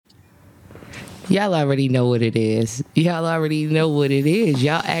Y'all already know what it is. Y'all already know what it is.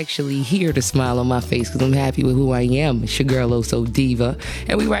 Y'all actually hear the smile on my face because I'm happy with who I am. It's your girl, Oso Diva.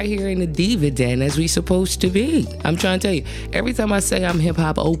 And we right here in the Diva Den as we supposed to be. I'm trying to tell you, every time I say I'm Hip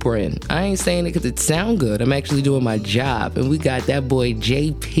Hop Oprahing, I ain't saying it because it sound good. I'm actually doing my job. And we got that boy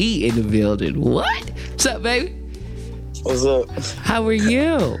JP in the building. What? What's up, baby? What's up? How are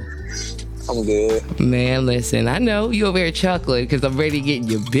you? I'm good. Man, listen, I know you over here chuckling because I'm ready to get in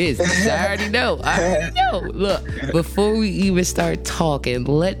your business. I already know. Look, before we even start talking,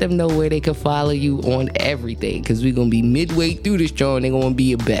 let them know where they can follow you on everything because we're going to be midway through this show and they're going to be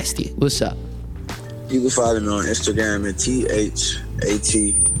your bestie. What's up? You can follow me on Instagram at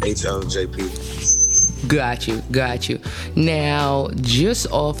THATHOJP. Got you. Now, just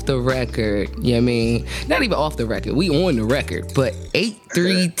off the record, you know what I mean? Not even off the record. We on the record. But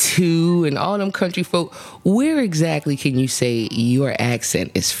 832 and all them country folk, where exactly can you say your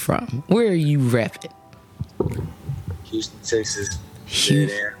accent is from? Where are you repping? Houston, Texas.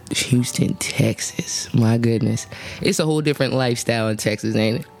 Houston, Texas. My goodness. It's a whole different lifestyle in Texas,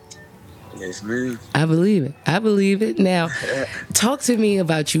 ain't it? Yes, man. I believe it. Now, talk to me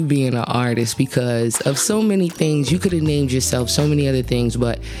about you being an artist because of so many things. You could have named yourself so many other things,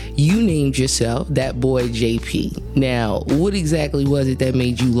 but you named yourself that boy JP. Now, what exactly was it that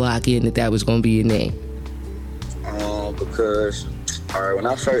made you lock in that was going to be your name? Because, all right, when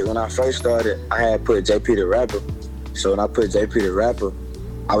I first started, I had put JP the rapper. So when I put JP the rapper,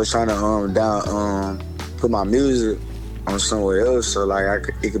 I was trying to put my music on somewhere else, so like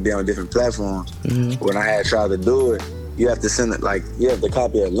it could be on different platforms. Mm-hmm. When I had tried to do it, you have to send it, like you have to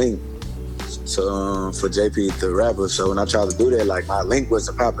copy a link. So for JP the rapper, so when I tried to do that, like my link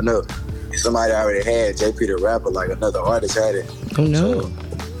wasn't popping up. Somebody already had JP the rapper, like another artist had it. Oh no, so,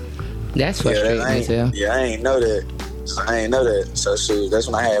 that's frustrating. I ain't know that. So shoot, that's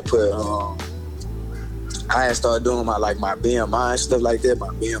when I had put. I had started doing my BMI and stuff like that. My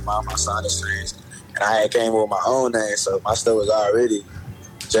BMI, my sign exchange. And I had came with my own name, so my stuff was already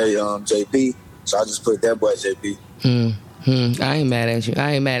JP. So I just put that boy JP. I ain't mad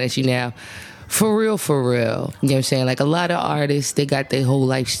at you now. For real. You know what I'm saying? Like a lot of artists, they got their whole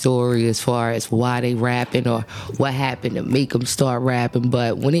life story as far as why they rapping or what happened to make them start rapping.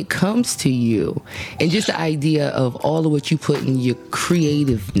 But when it comes to you and just the idea of all of what you put in your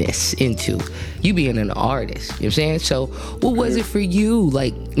creativeness into, you being an artist, you know what I'm saying? So what was it for you,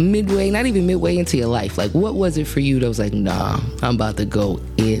 like not even midway into your life? Like what was it for you that was like, nah, I'm about to go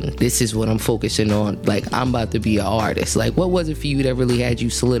in. This is what I'm focusing on. Like I'm about to be an artist. Like what was it for you that really had you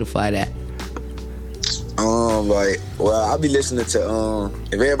solidify that? I be listening to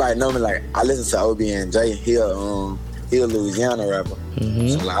if everybody know me, like I listen to OB&J. He a Louisiana rapper. Mm-hmm.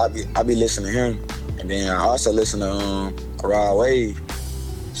 So like I be listening to him, and then I also listen to Rod Wave.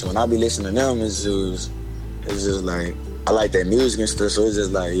 So when I be listening to them, it's just like I like that music and stuff. So it's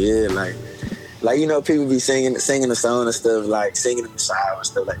just like like you know, people be singing the song and stuff, like singing in the shower and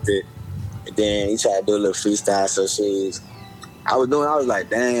stuff like that. And then he tried to do a little freestyle. So I was like,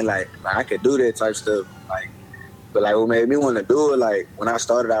 dang, like I could do that type stuff. But what made me want to do it, like when I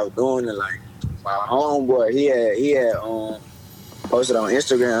started out doing it, like my homeboy, he had posted on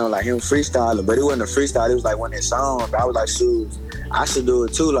Instagram like him freestyling, but it wasn't a freestyle, it was like one of his songs. But I was like, shoot, I should do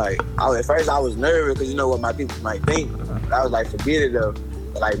it too. Like at first I was nervous because you know what my people might think. But I was like, forget it though.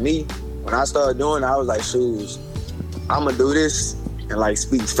 But like me, when I started doing it, I was like, shoot, I'm gonna do this and like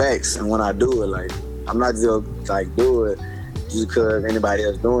speak facts. And when I do it, like I'm not just like do it just because anybody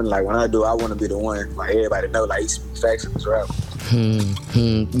else doing it. Like when I do, I want to be the one, like everybody know, like he speaks facts in his rap.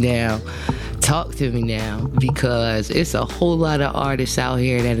 Now, talk to me now, because it's a whole lot of artists out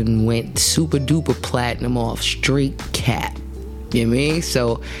here that went super duper platinum off straight cap. You know what I mean?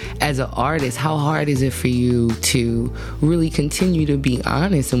 So, as an artist, how hard is it for you to really continue to be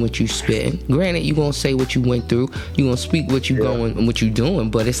honest in what you spit? Granted, you gonna say what you went through, you gonna speak what you going and what you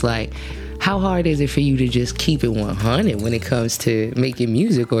doing, but it's like, how hard is it for you to just keep it 100 when it comes to making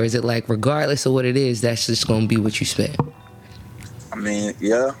music? Or is it like, regardless of what it is, that's just going to be what you spit? I mean,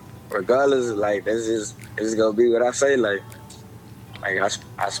 yeah. Regardless, like, it's going to be what I say. Like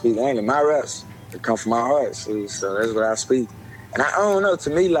I speak only my raps. It come from my heart. So that's what I speak. And I don't know, to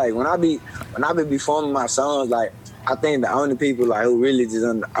me, like, when I be performing my songs, like, I think the only people, like, who really just,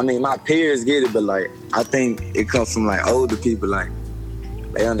 my peers get it, but, like, I think it comes from, like, older people, like,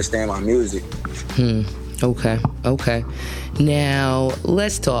 they understand my music. Okay. Now,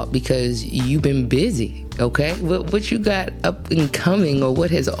 let's talk, because you've been busy, okay? What you got up and coming, or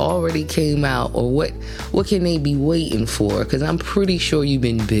what has already came out, or what can they be waiting for? Because I'm pretty sure you've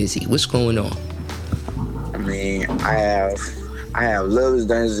been busy. What's going on? I mean, I I have Love is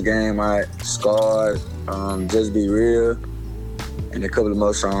Dangerous Game, I Scarred, Just Be Real, and a couple of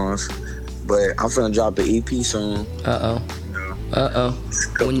more songs. But I'm finna drop the EP soon.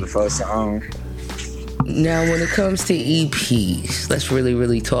 Couple of first songs. Now, when it comes to EPs, let's really,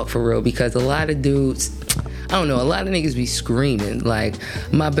 really talk for real, because a lot of dudes, I don't know, a lot of niggas be screaming like,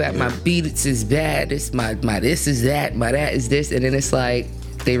 my beats is bad, this my this is that, my that is this, and then it's like,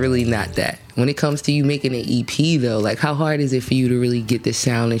 they really not that. When it comes to you making an EP though, like how hard is it for you to really get the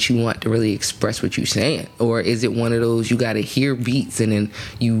sound that you want to really express what you're saying? Or is it one of those you gotta hear beats and then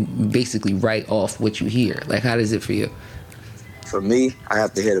you basically write off what you hear? Like how does it for you? For me, I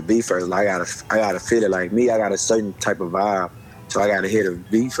have to hear the beat first. Like I gotta feel it. Like me, I got a certain type of vibe. So I gotta hear the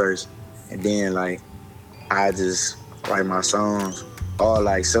beat first. And then like I just write my songs. Or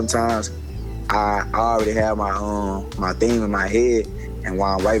like sometimes I already have my theme in my head. And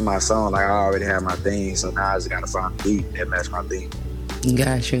while I'm writing my song, like I already have my theme, so now I just gotta find a beat that match my theme.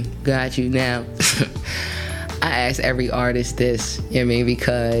 Got you. Now, I ask every artist this, you know what I mean,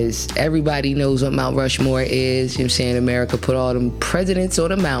 because everybody knows what Mount Rushmore is. You know what I'm saying? America put all them presidents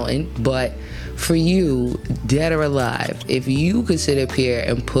on a mountain, but for you, dead or alive, if you could sit up here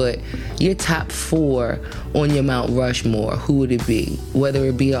and put your top 4 on your Mount Rushmore, who would it be? Whether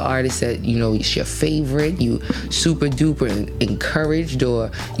it be an artist that, you know, is your favorite, you super duper encouraged,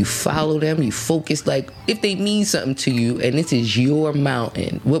 or you follow them, you focus, like, if they mean something to you and this is your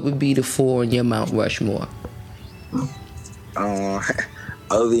mountain, what would be the 4 on your Mount Rushmore?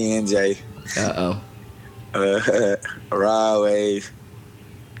 OVNJ. Rod Wave.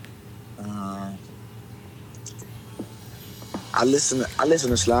 I listen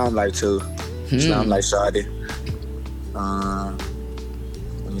to Slime Life too. Slime Life Shawty.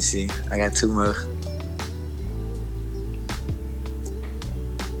 Let me see. I got 2 more.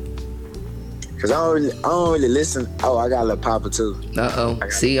 Cause I don't really listen. Oh, I got Lil Papa too.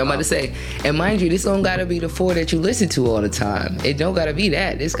 See, I'm about to say, and mind you, this don't gotta be the 4 that you listen to all the time. It don't gotta be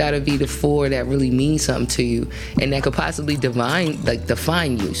that. It's gotta be the 4 that really mean something to you, and that could possibly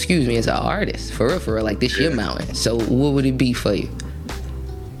define you. Excuse me, as an artist, for real. Like this your mountain. So what would it be for you?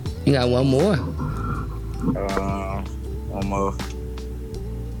 You got one more. One more.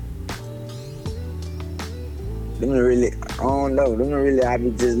 I don't know. Them really I be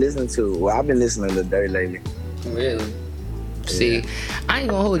just listening to. Well, I've been listening to Lil Durk lately. Really? Yeah. See, I ain't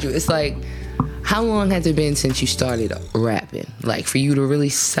gonna hold you. It's like, how long has it been since you started rapping? Like, for you to really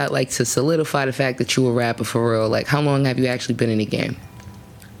to solidify the fact that you a rapper for real. Like, how long have you actually been in the game?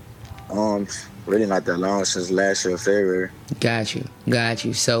 Really not that long, since last year, February. Got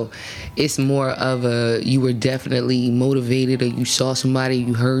you. So it's more of you were definitely motivated, or you saw somebody,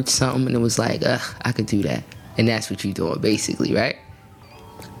 you heard something, and it was like, I could do that. And that's what you're doing, basically, right?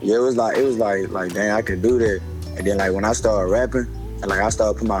 Yeah, it was like, dang, I could do that. And then, like, when I started rapping, and, like, I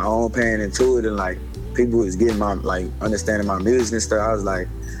started putting my own pain into it, and, like, people was getting my, like, understanding my music and stuff. I was like,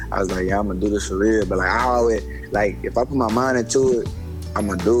 yeah, I'm gonna do this for real. But, like, I always, like, if I put my mind into it, I'm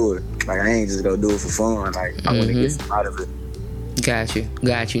gonna do it. Like, I ain't just gonna do it for fun. Like, I want to get some out of it. Got you.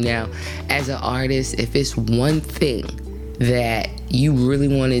 Now, as an artist, if it's one thing that you really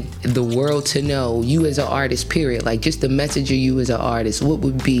wanted the world to know, you as an artist, period, like just the message of you as an artist, what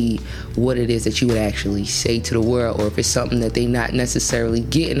would be what it is that you would actually say to the world? Or if it's something that they not necessarily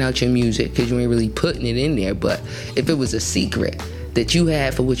getting out your music because you ain't really putting it in there, but if it was a secret that you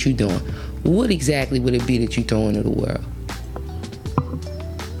had for what you're doing, what exactly would it be that you throwing to the world?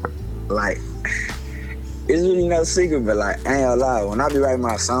 Like, it's really no secret, but like, I ain't gonna lie, when I be writing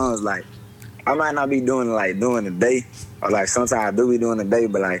my songs, like, I might not be doing the day, or like sometimes I do be doing the day,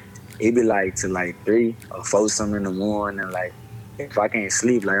 but like it be like to like 3 or 4 something in the morning, and like if I can't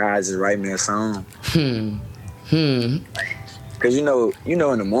sleep, like I just write me a song. Cause you know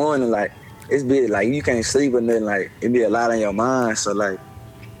in the morning, like it's be like you can't sleep or nothing, like it be a lot on your mind. So like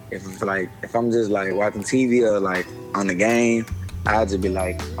if I'm just like watching TV or like on the game, I'll just be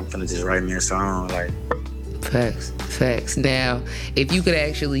like, I'm finna just write me a song, like. Facts. Now, if you could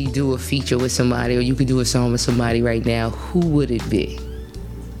actually do a feature with somebody, or you could do a song with somebody right now, who would it be?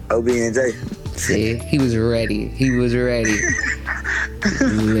 OBNJ. See, he was ready.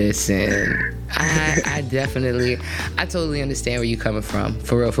 Listen, I totally understand where you're coming from,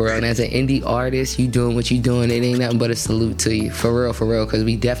 for real. And as an indie artist, you doing what you doing, it ain't nothing but a salute to you, for real, because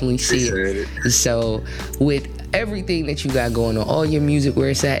we definitely see it. So, with everything that you got going on, all your music, where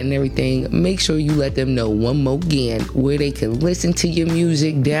it's at and everything, make sure you let them know one more again where they can listen to your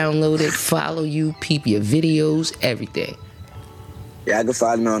music, download it, follow you, peep your videos, everything. Yeah, I can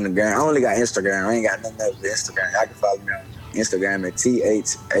follow me on the gram. I only got Instagram. I ain't got nothing else but Instagram. I can follow me on Instagram at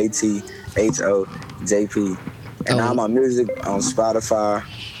THATHOJP. And now my music on Spotify,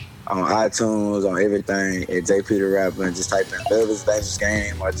 on iTunes, on everything at JP the Rapper, and just type in Love is a Dangerous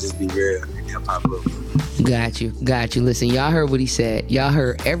Game or Just Be Real and Hip Hop Oprah. Got you. Listen, y'all heard what he said. Y'all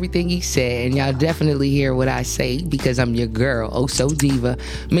heard everything he said, and y'all definitely hear what I say because I'm your girl, Oso Diva.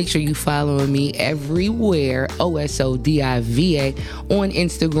 Make sure you following me everywhere, OSODIVA, on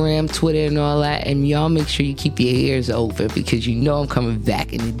Instagram, Twitter, and all that. And y'all make sure you keep your ears open because you know I'm coming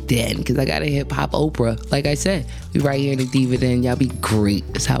back in the den because I got a Hip Hop Oprah. Like I said, we right here in the Diva Den. Y'all be great.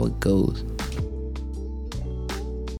 That's how it goes.